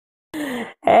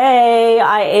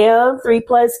I am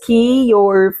 3+Kei,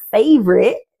 your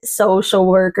favorite social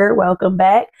worker. Welcome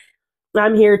back.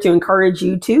 I'm here to encourage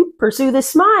you to pursue the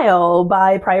smile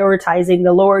by prioritizing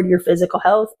the Lord, your physical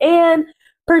health, and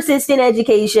persistent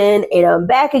education. And I'm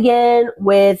back again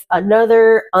with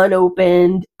another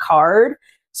unopened card.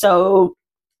 So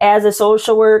as a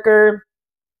social worker,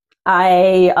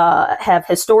 I have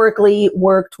historically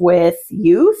worked with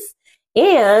youth,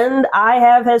 and I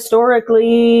have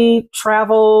historically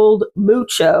traveled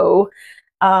mucho.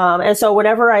 And so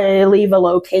whenever I leave a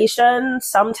location,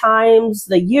 sometimes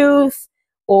the youth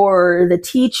or the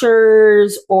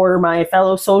teachers or my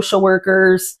fellow social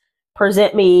workers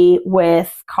present me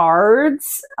with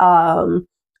cards. And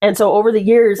so over the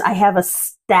years, I have a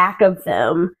stack of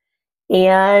them,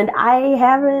 and I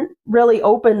haven't really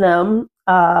opened them.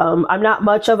 I'm not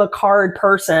much of a card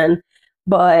person,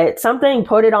 but something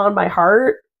put it on my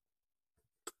heart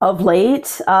of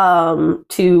late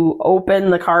to open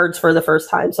the cards for the first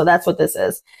time. So that's what this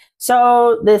is.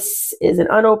 So this is an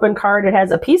unopened card. It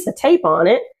has a piece of tape on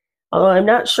it, although I'm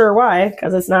not sure why,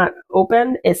 because it's not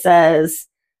open. It says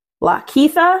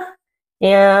Lakitha,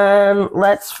 and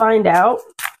let's find out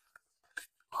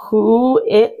who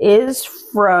it is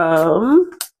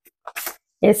from.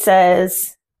 It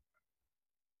says,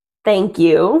 "Thank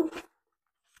you."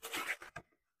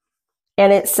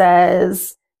 And it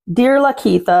says, "Dear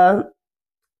Lakitha,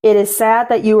 it is sad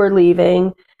that you are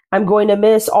leaving. I'm going to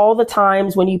miss all the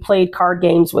times when you played card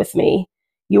games with me.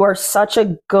 You are such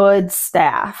a good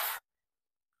staff.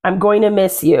 I'm going to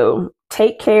miss you.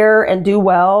 Take care and do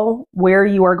well where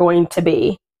you are going to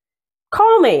be.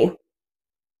 Call me."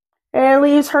 And it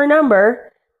leaves her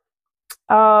number.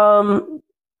 Yeah,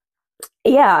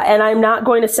 and I'm not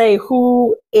going to say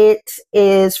who it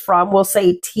is from. We'll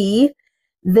say T.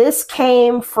 This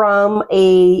came from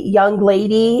a young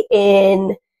lady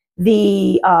in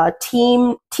the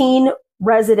teen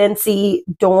residency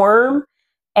dorm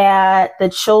at the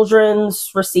Children's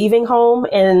Receiving Home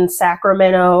in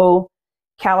Sacramento,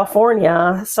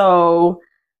 California. So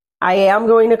I am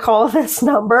going to call this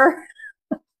number.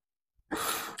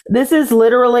 This is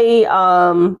literally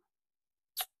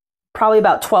probably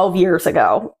about 12 years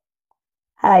ago.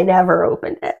 I never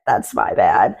opened it. That's my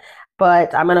bad.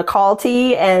 But I'm going to call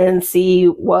T and see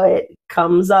what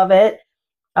comes of it.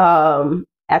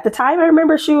 At the time, I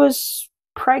remember she was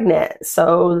pregnant,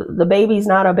 so the baby's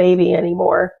not a baby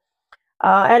anymore.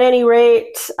 At any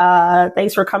rate,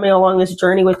 thanks for coming along this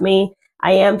journey with me.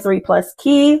 I am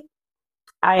 3+Kei.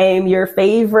 I am your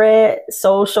favorite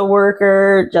social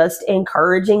worker, just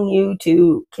encouraging you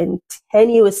to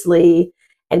continuously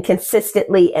and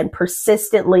consistently and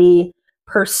persistently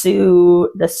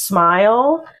pursue the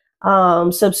smile.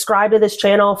 Subscribe to this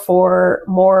channel for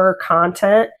more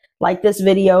content. Like this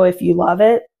video if you love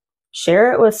it.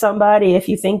 Share it with somebody if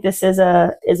you think this is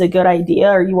a good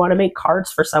idea, or you want to make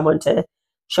cards for someone to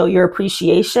show your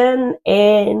appreciation.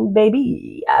 And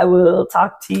baby, I will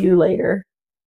talk to you later.